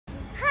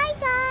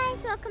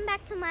welcome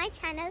back to my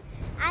channel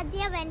at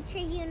the Adventure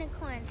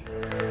Unicorn.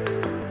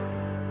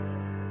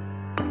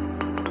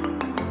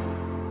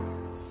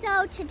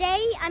 So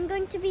today I'm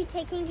going to be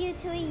taking you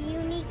to a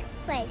unique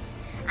place.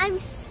 I'm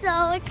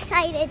so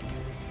excited.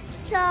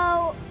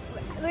 So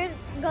we're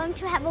going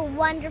to have a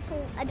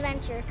wonderful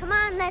adventure. Come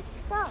on, let's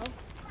go.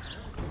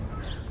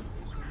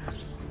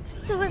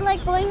 So we're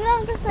like going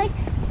down this like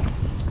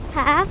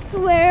path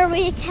where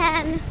we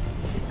can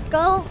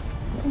go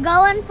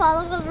and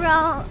follow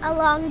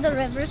along the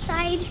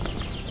riverside.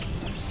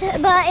 So,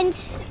 but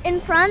in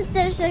front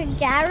there's a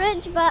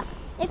garage, but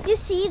if you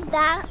see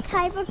that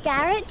type of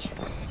garage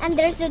and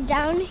there's a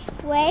down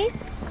way,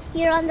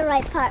 you're on the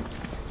right path.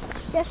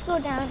 Just go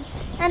down.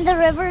 And the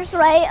river's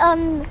right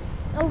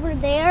over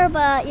there,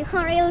 but you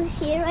can't really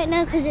see it right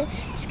now because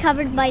it's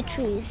covered by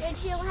trees.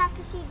 But you'll have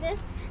to see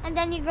this, and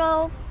then you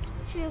go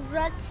to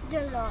Grottes de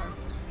Vallorbe.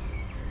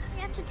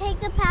 You have to take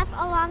the path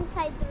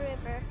alongside the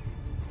river.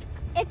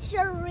 It's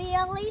a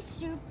really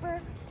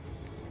super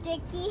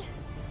sticky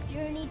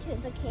journey to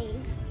the cave.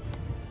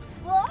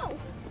 Whoa!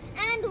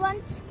 And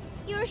once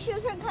your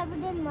shoes are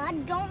covered in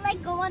mud, don't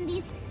go on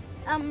these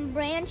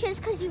branches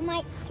because you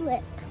might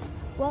slip.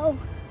 Whoa!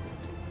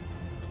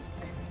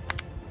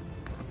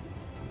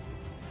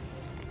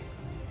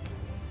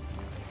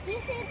 Do you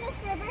see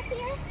this river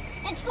here?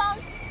 It's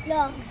called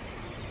Lush.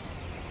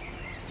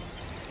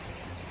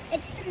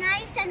 It's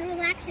nice and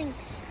relaxing.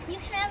 You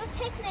can have a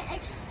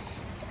picnic,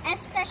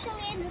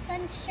 especially in the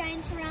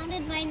sunshine,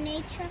 surrounded by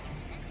nature.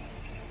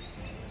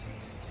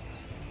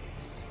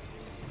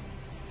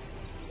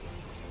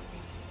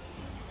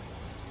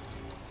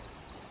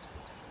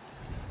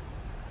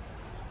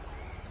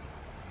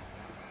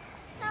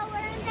 So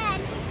we're in the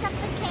entrance of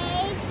the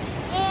cave,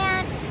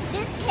 and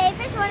this cave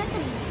is one of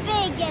the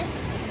biggest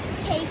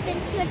caves in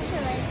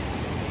Switzerland.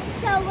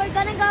 So we're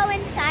gonna go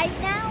inside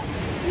now.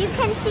 You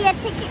can see a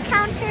ticket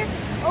counter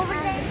over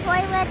there,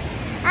 toilets,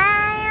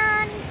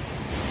 and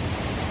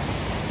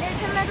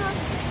there's a little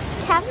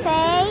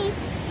cafe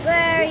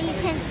where you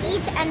can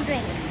eat and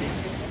drink.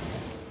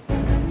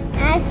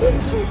 As you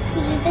can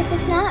see, this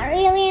is not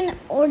really an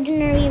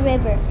ordinary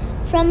river.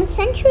 From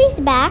centuries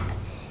back,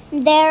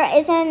 there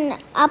is an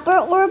upper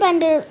orb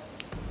and a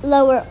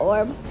lower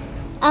orb.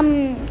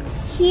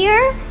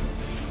 Here,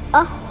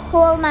 a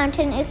whole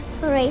mountain is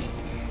placed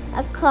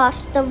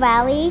across the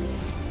valley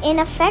in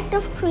effect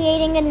of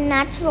creating a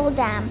natural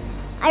dam.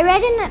 I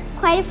read in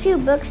quite a few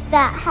books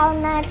that how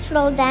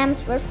natural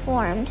dams were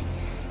formed.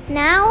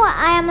 Now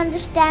I am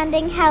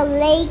understanding how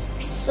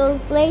lakes or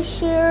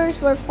glaciers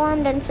were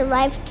formed and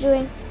survived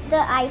during the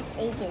ice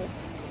ages.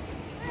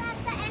 We're at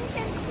the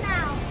entrance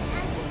now,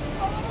 and this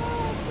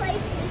whole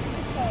place is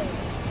the cave.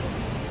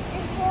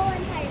 This whole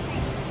entire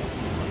thing.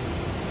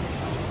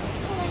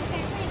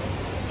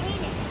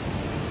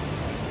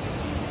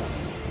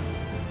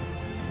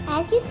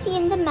 As you see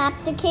in the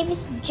map, the cave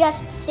is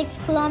just 6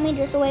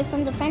 kilometers away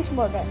from the French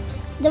border.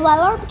 The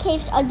Vallorbe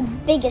Caves are the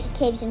biggest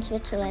caves in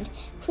Switzerland,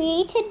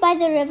 created by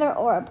the River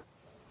Orbe.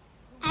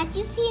 As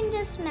you see in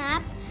this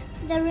map,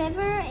 the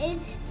river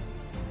is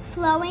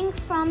flowing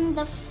from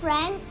the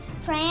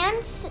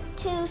France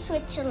to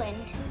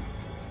Switzerland.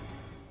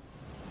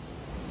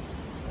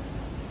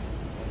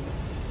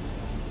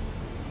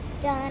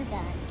 Dun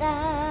dun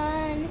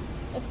dun!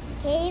 It's a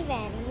cave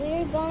and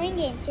we're going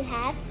in to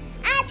have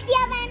the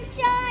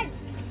adventure!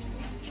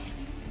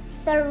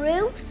 The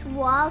roofs,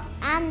 walls,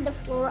 and the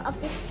floor of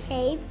this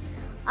cave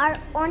are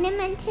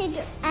ornamented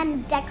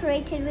and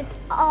decorated with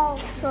all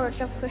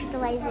sorts of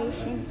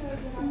crystallization.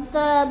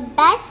 The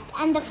best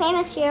and the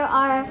famous here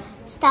are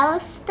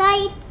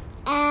stalactites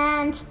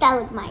and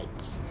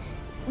stalagmites.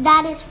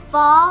 That is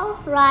fall,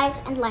 rise,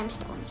 and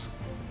limestones.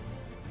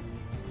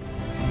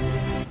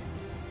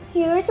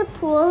 Here is a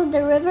pool,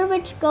 the river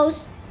which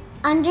goes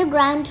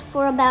underground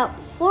for about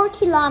 4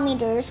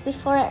 kilometers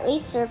before it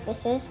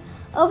resurfaces.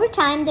 Over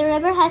time, the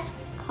river has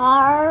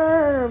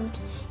carved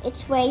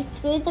its way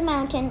through the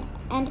mountain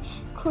and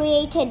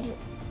created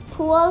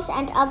pools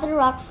and other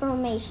rock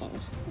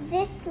formations.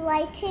 This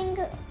lighting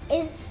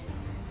is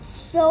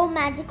so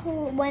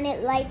magical when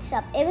it lights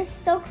up. It was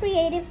so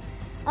creative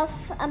of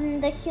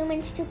the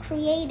humans to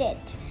create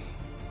it.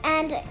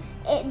 And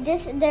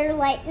their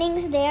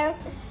lightning's there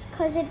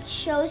because it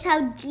shows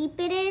how deep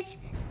it is.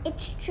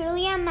 It's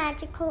truly a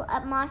magical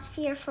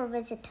atmosphere for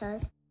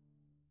visitors.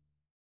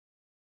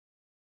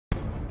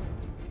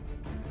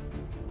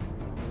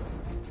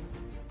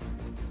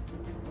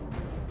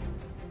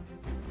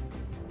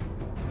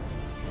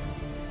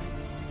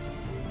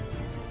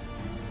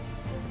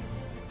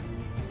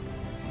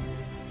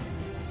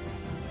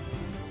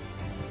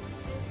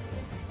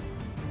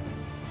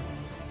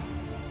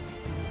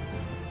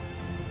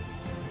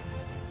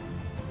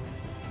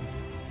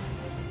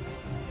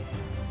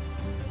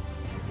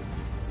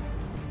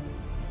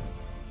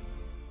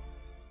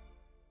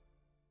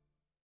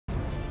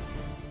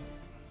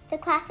 The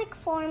classic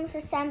forms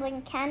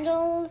resembling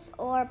candles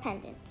or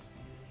pendants.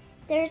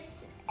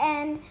 There's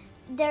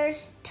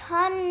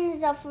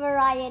tons of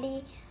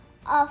variety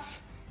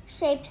of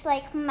shapes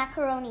like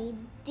macaroni,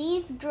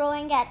 these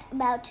growing at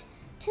about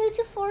 2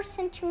 to 4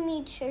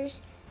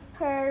 centimeters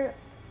per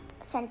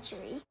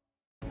century.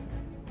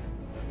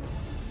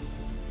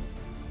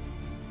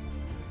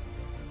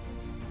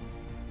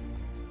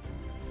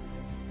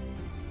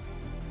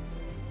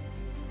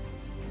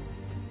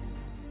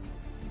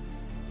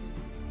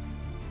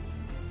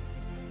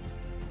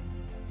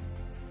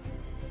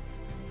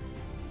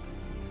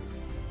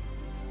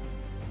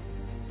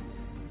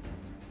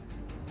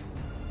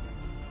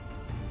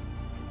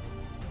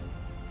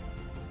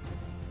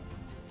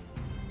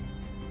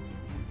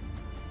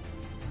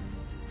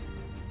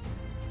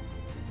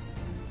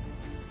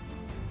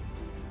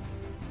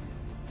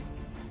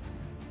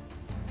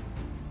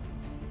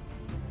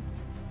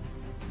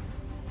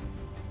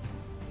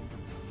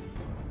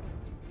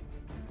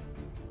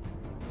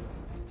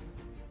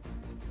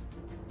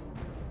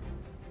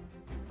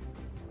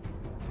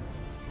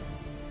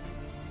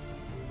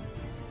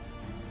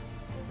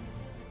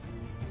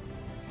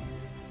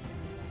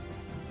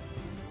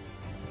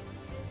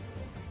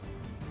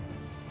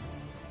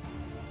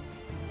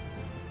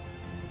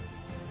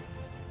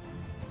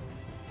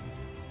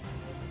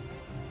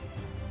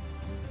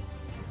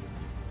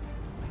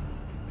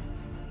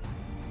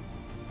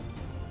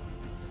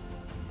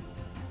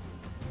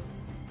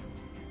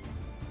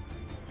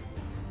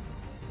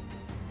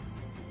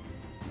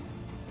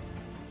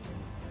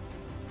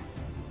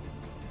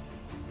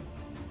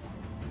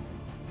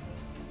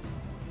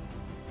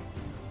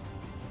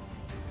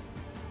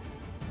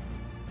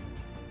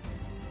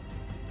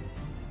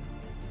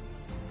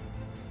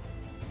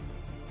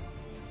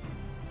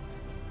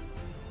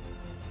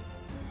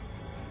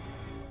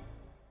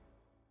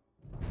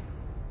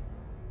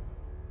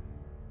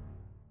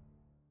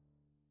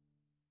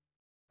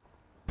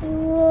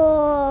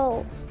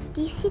 Whoa,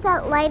 do you see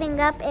that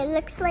lighting up? It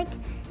looks like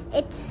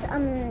it's,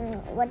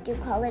 what do you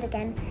call it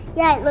again?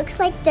 Yeah, it looks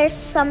like there's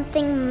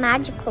something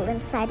magical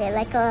inside it,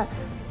 like a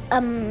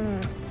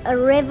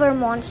river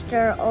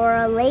monster or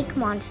a lake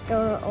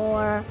monster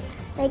or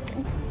like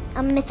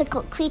a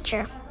mythical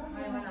creature.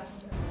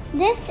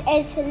 This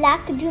is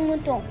Lac du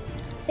Mouton,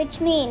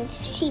 which means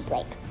sheep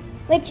lake,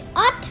 which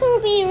ought to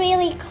be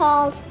really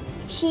called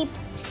sheep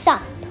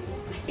sump,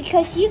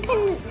 because you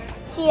can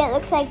see it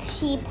looks like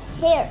sheep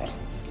hairs,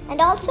 and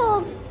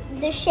also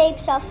the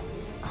shapes of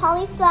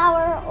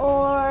cauliflower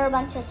or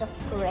bunches of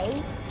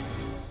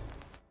grapes.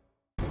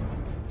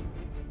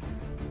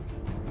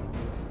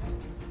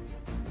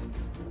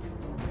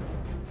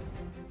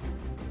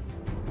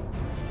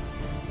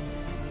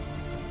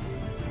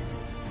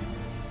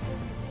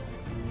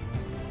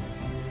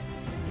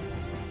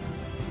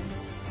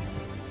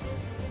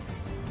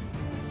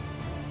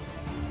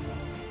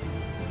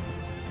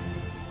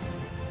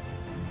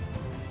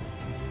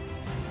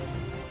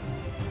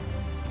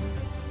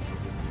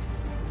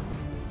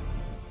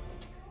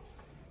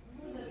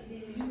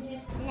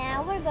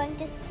 Now we're going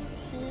to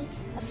see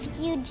a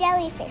few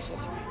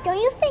jellyfishes. Don't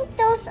you think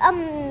those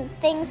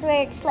things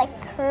where it's like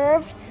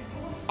curved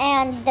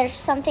and there's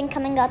something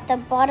coming out the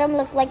bottom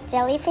look like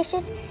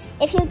jellyfishes?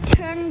 If you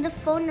turn the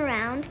phone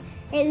around,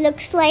 it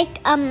looks like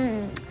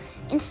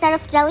instead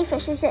of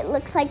jellyfishes, it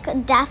looks like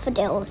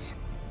daffodils.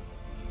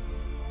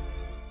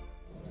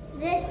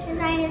 This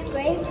design is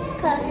grapes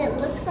because it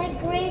looks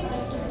like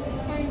grapes,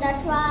 and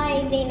that's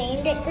why they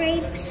named it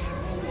grapes.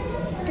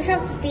 It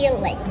doesn't feel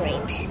like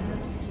grapes.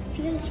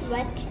 Feels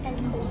wet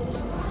and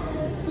cold.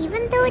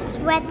 Even though it's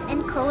wet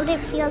and cold, it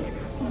feels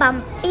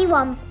bumpy,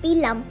 wumpy,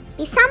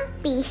 lumpy,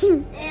 sumpy.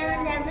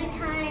 And every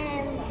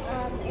time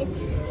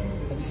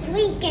it's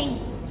leaking.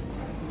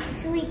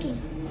 It's leaking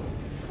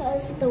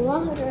because the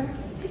water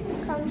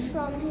comes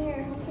from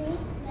here. See?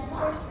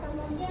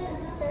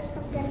 There's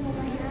some getting on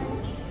my hand.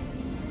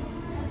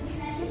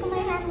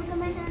 Look at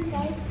my hand,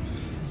 guys.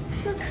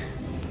 Look.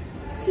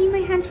 See, my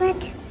hand's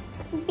wet.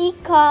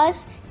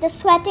 Because the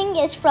sweating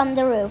is from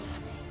the roof.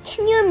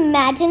 Can you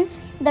imagine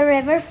the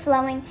river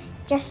flowing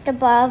just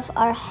above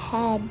our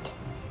head?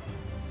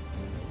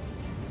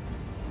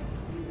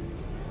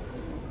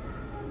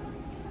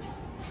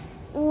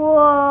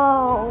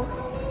 Whoa!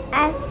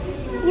 As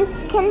you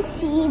can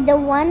see,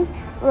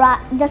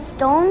 the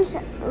stones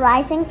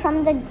rising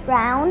from the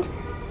ground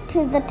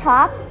to the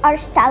top are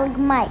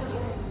stalagmites.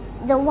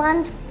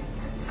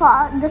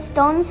 The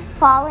stones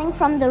falling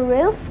from the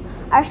roof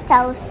are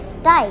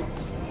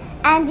stalactites.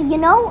 And you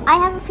know, I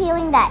have a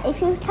feeling that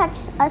if you touch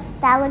a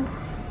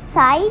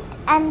stalactite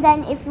and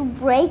then if you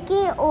break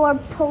it or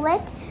pull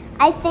it,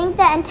 I think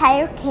the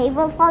entire cave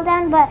will fall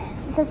down. But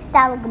the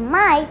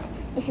stalagmite,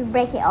 if you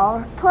break it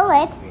or pull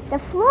it, the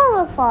floor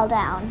will fall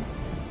down.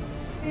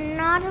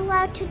 Not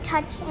allowed to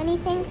touch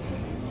anything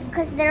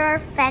because there are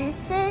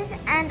fences,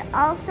 and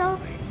also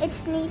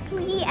it's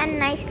neatly and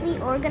nicely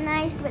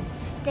organized with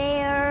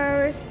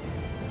stairs,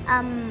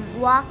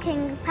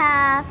 walking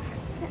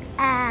paths,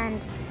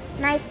 and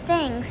nice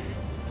things.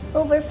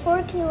 Over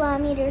 4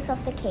 kilometers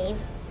of the cave.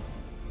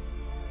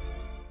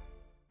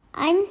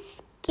 I'm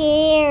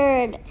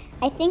scared.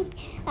 I think,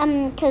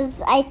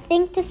 cause I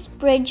think this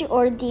bridge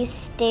or these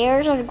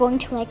stairs are going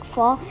to like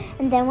fall,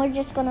 and then we're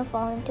just gonna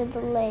fall into the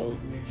lake.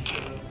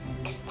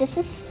 Cause this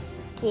is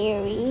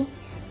scary,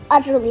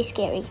 utterly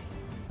scary,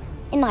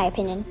 in my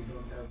opinion.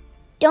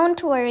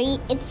 Don't worry,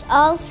 it's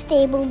all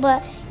stable,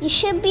 but you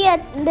should be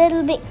a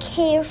little bit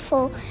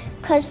careful,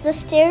 cause the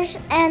stairs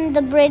and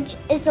the bridge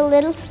is a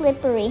little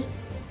slippery.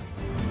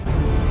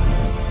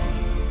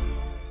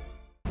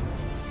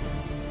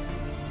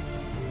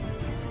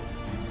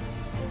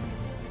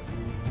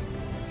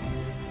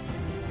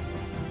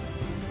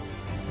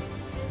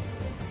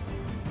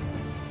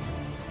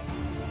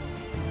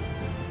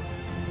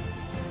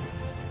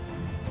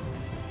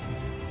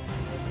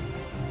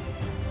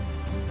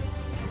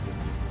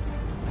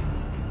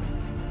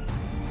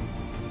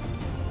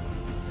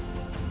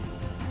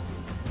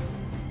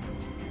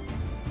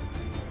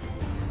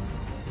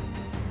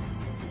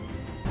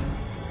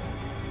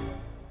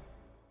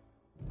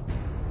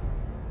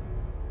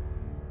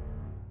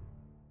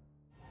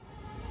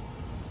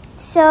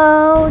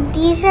 So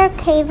these are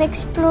cave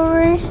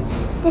explorers.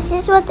 This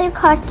is what their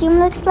costume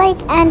looks like,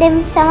 and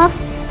in some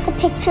of the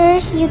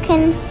pictures you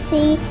can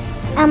see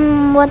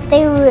what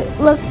they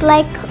look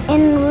like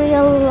in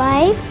real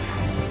life.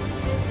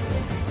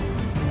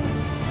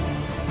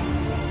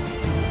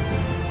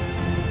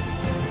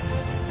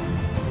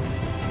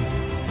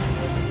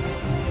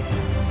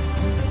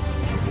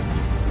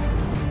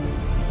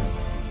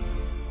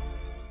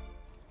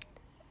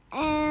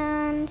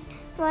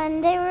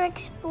 When they were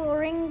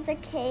exploring the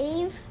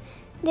cave,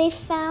 they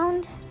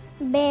found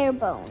bear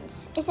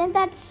bones. Isn't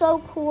that so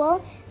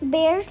cool?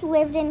 Bears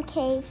lived in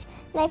caves.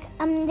 Like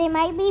they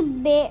might be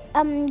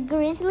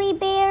grizzly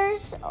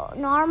bears,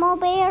 normal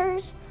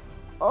bears,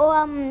 or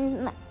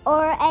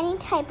any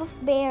type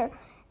of bear.